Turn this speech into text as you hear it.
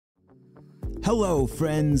Hello,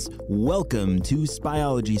 friends. Welcome to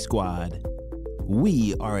Spyology Squad.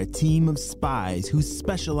 We are a team of spies who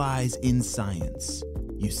specialize in science.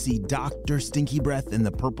 You see, Dr. Stinky Breath and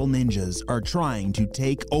the Purple Ninjas are trying to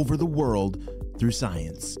take over the world through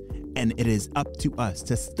science, and it is up to us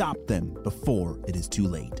to stop them before it is too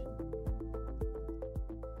late.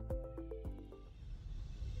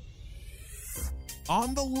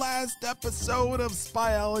 On the last episode of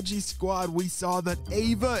Spyology Squad, we saw that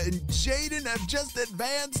Ava and Jaden have just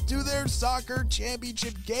advanced to their soccer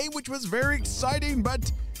championship game, which was very exciting, but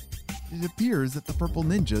it appears that the Purple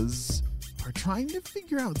Ninjas are trying to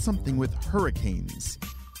figure out something with hurricanes.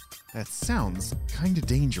 That sounds kind of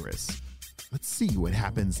dangerous. Let's see what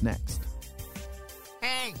happens next.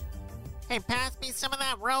 Hey, pass me some of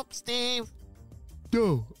that rope, Steve.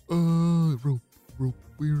 Rope,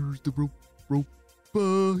 where's the rope?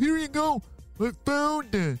 Here you go. I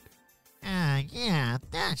found it. Yeah,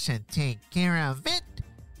 that should take care of it.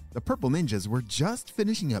 The Purple Ninjas were just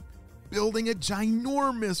finishing up building a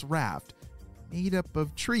ginormous raft made up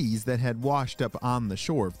of trees that had washed up on the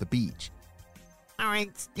shore of the beach. All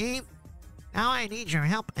right, Steve. Now I need your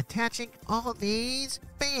help attaching all these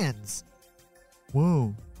fans.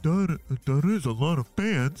 Whoa, that is a lot of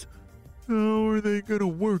fans. How are they gonna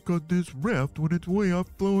work on this raft when it's way off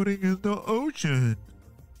floating in the ocean?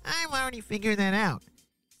 I've already figured that out.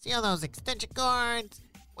 See all those extension cords?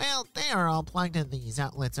 Well, they are all plugged in these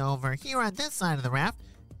outlets over here on this side of the raft,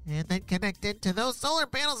 and then connected to those solar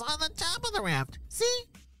panels on the top of the raft. See?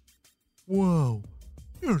 Wow,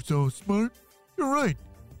 you're so smart. You're right.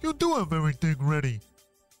 You do have everything ready.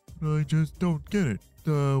 But I just don't get it.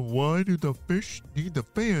 Why do the fish need the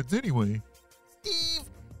fans anyway? Steve,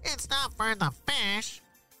 it's not for the fish.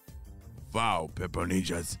 Wow, Purple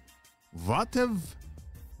Ninjas. What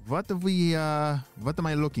am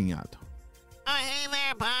I looking at? Oh, hey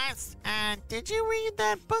there, boss. Did you read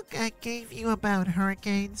that book I gave you about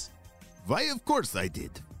hurricanes? Why, of course I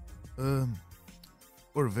did. I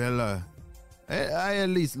at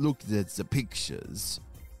least looked at the pictures.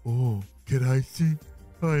 Oh, can I see?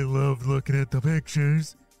 I love looking at the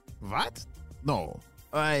pictures. What? No,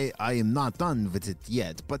 I am not done with it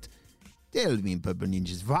yet, but tell me, Purple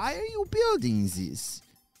Ninjas, why are you building this?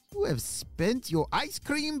 You have spent your ice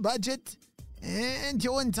cream budget and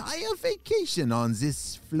your entire vacation on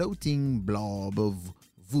this floating blob of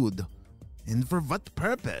wood. And for what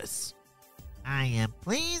purpose? I am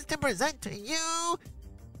pleased to present to you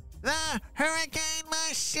the Hurricane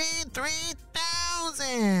Machine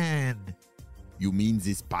 3000. You mean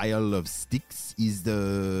this pile of sticks is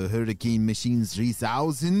the Hurricane Machine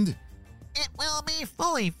 3000? It will be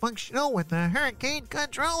fully functional with the Hurricane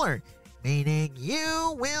Controller, meaning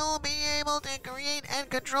you will be able to create and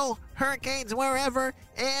control hurricanes wherever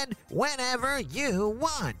and whenever you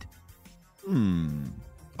want.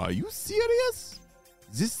 Are you serious?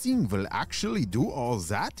 This thing will actually do all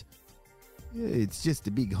that? It's just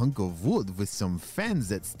a big hunk of wood with some fans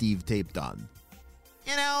that Steve taped on.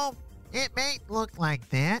 You know, it may look like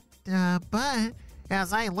that, but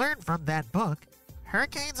as I learned from that book,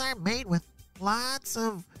 hurricanes are made with lots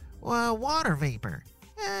of water vapor.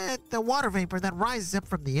 The water vapor that rises up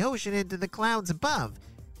from the ocean into the clouds above.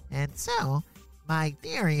 And so, my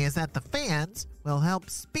theory is that the fans will help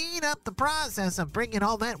speed up the process of bringing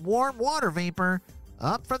all that warm water vapor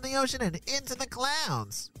up from the ocean and into the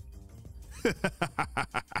clouds.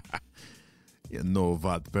 You know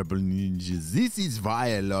what, Purple Ninjas? This is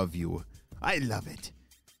why I love you. I love it.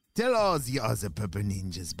 Tell all the other Purple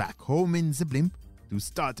Ninjas back home in the blimp to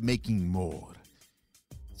start making more.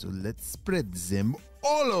 So let's spread them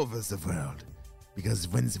all over the world. Because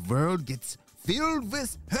when the world gets filled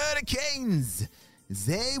with hurricanes,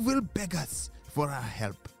 they will beg us for our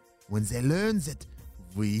help when they learn that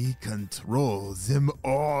we control them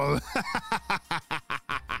all.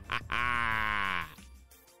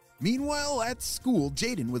 Meanwhile, at school,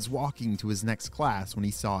 Jaden was walking to his next class when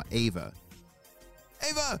he saw Ava.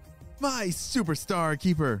 Ava, my superstar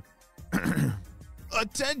keeper.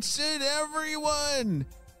 Attention, everyone!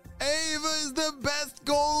 Ava is the best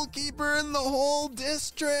goalkeeper in the whole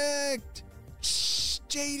district. Shh,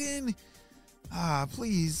 Jaden.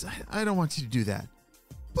 Please, I don't want you to do that.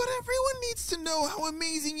 But everyone needs to know how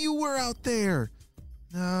amazing you were out there.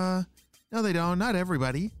 No, they don't. Not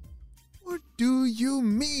everybody. What do you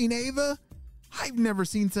mean, Ava? I've never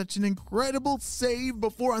seen such an incredible save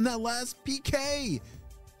before on that last PK.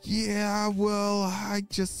 Yeah, well, I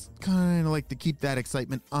just kind of like to keep that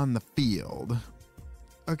excitement on the field.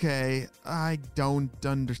 Okay, I don't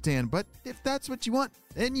understand, but if that's what you want,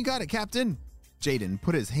 then you got it, Captain. Jaden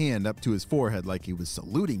put his hand up to his forehead like he was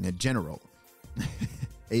saluting a general.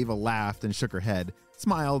 Ava laughed and shook her head,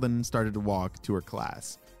 smiled, and started to walk to her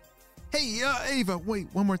class. Hey, Ava, wait,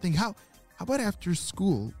 one more thing. How about after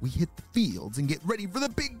school we hit the fields and get ready for the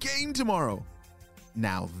big game tomorrow?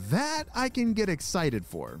 Now that I can get excited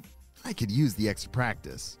for. I could use the extra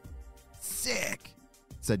practice. Sick,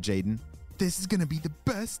 said Jaden. This is gonna be the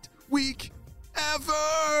best week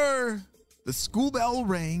ever! The school bell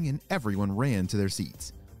rang and everyone ran to their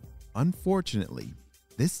seats. Unfortunately,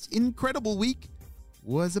 this incredible week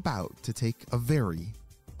was about to take a very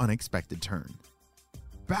unexpected turn.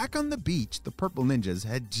 Back on the beach, the Purple Ninjas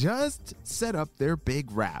had just set up their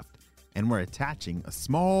big raft and were attaching a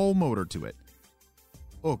small motor to it.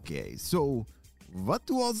 Okay, so what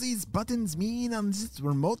do all these buttons mean on this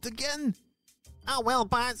remote again? Oh, well,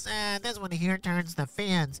 boss, this one here turns the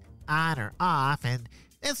fans on or off, and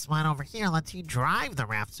this one over here lets you drive the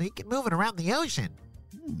raft so you can move it around the ocean.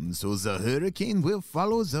 So the hurricane will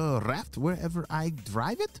follow the raft wherever I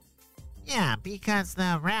drive it? Yeah, because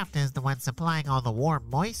the raft is the one supplying all the warm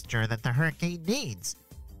moisture that the hurricane needs.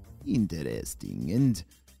 Interesting. And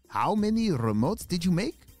how many remotes did you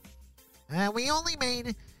make? We only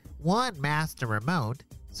made one master remote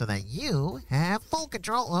so that you have full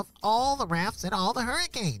control of all the rafts and all the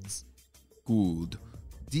hurricanes. Good.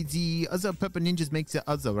 Did the other Purple Ninjas make the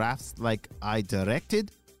other rafts like I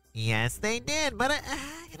directed? Yes, they did, but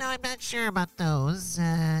I'm not sure about those.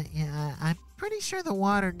 Yeah, I'm pretty sure the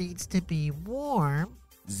water needs to be warm.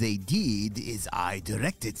 They did as I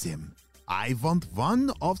directed them. I want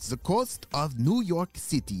one off the coast of New York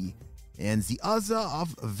City and the other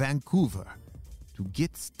of Vancouver to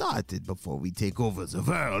get started before we take over the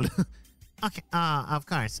world. Okay, of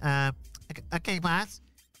course. Okay, boss.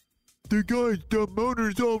 The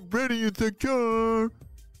motor's all ready in the car.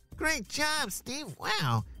 Great job, Steve.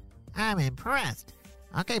 Wow, I'm impressed.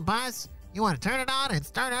 Okay, boss, you want to turn it on and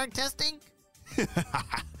start our testing?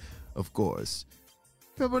 Of course.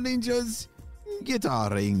 Purple Ninjas, get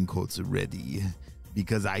our raincoats ready,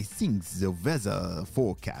 because I think the weather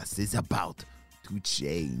forecast is about to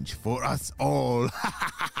change for us all.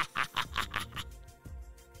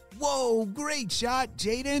 Whoa, great shot,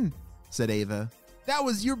 Jaden, said Ava. That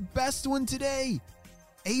was your best one today.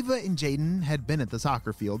 Ava and Jaden had been at the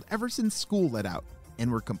soccer field ever since school let out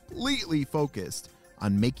and were completely focused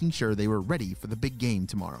on making sure they were ready for the big game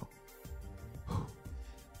tomorrow.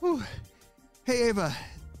 Whew. Hey, Ava,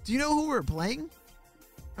 do you know who we're playing?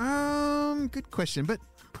 Good question, but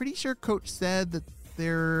I'm pretty sure Coach said that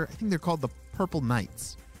I think they're called the Purple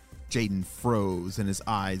Knights. Jaden froze and his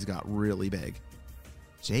eyes got really big.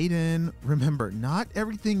 Jaden, remember, not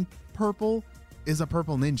everything purple is a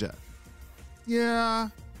Purple Ninja. Yeah,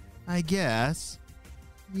 I guess.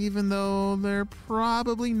 Even though they're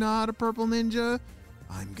probably not a Purple Ninja,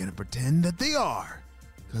 I'm gonna pretend that they are.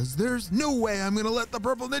 Because there's no way I'm gonna let the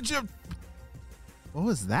Purple Ninja... What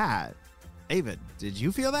was that? Ava, did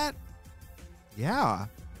you feel that? Yeah,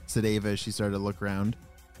 said Ava as she started to look around.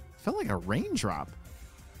 It felt like a raindrop.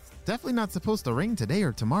 It's definitely not supposed to rain today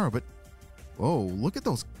or tomorrow, but... Whoa, look at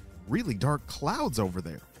those really dark clouds over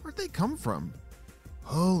there. Where'd they come from?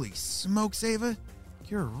 Holy smokes, Ava.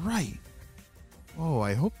 You're right. Oh,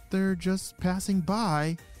 I hope they're just passing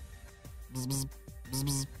by. Bzz, bzz, bzz,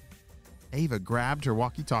 bzz. Ava grabbed her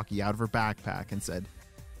walkie-talkie out of her backpack and said,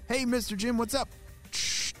 Hey, Mr. Jim, what's up?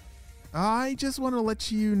 Shh. I just want to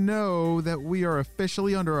let you know that we are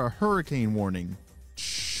officially under a hurricane warning.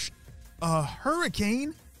 Shh. A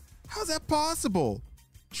hurricane? How's that possible?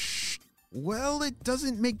 Shh. Well, it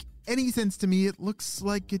doesn't make any sense to me. It looks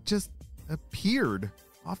like it just appeared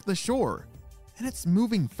off the shore. And it's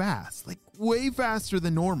moving fast, like way faster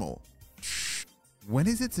than normal. Shh. When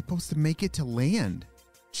is it supposed to make it to land?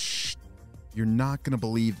 Shh. You're not going to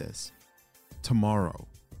believe this. Tomorrow.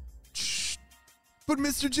 Shh. But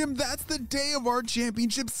Mr. Jim, that's the day of our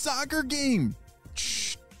championship soccer game.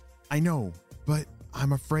 Shh. I know, but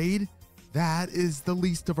I'm afraid that is the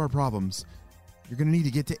least of our problems. You're going to need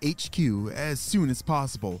to get to HQ as soon as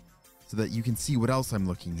possible so that you can see what else I'm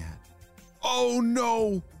looking at. Oh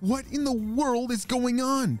no! What in the world is going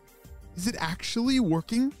on? Is it actually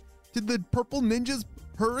working? Did the Purple Ninja's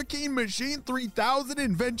Hurricane Machine 3000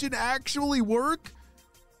 invention actually work?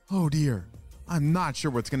 Oh dear. I'm not sure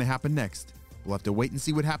what's going to happen next. We'll have to wait and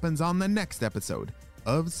see what happens on the next episode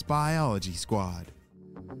of Spyology Squad.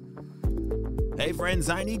 Hey friends,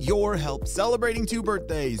 I need your help celebrating 2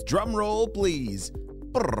 birthdays. Drum roll, please.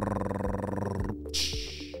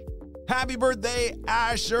 Happy birthday,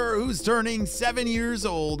 Asher, who's turning 7 years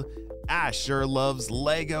old. Asher loves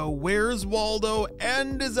Lego, Where's Waldo,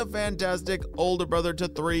 and is a fantastic older brother to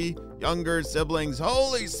 3 younger siblings.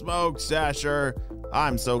 Holy smokes, Asher.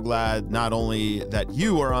 I'm so glad not only that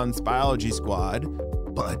you are on Spyology Squad,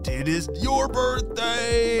 but it is your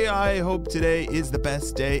birthday. I hope today is the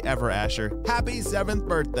best day ever, Asher. Happy 7th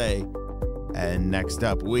birthday. And next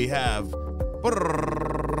up we have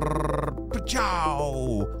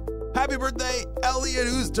happy birthday, Elliot,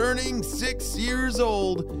 who's turning 6 years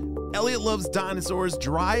old. Elliot loves dinosaurs,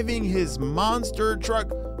 driving his monster truck.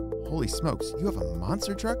 Holy smokes, you have a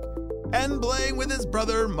monster truck? And playing with his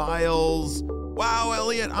brother, Miles. Wow,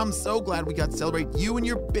 Elliot, I'm so glad we got to celebrate you and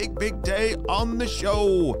your big, big day on the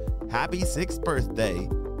show. Happy 6th birthday.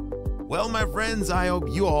 Well, my friends, I hope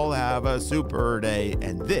you all have a super day.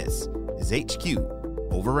 And this is HQ,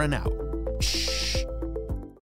 over and out. Shh.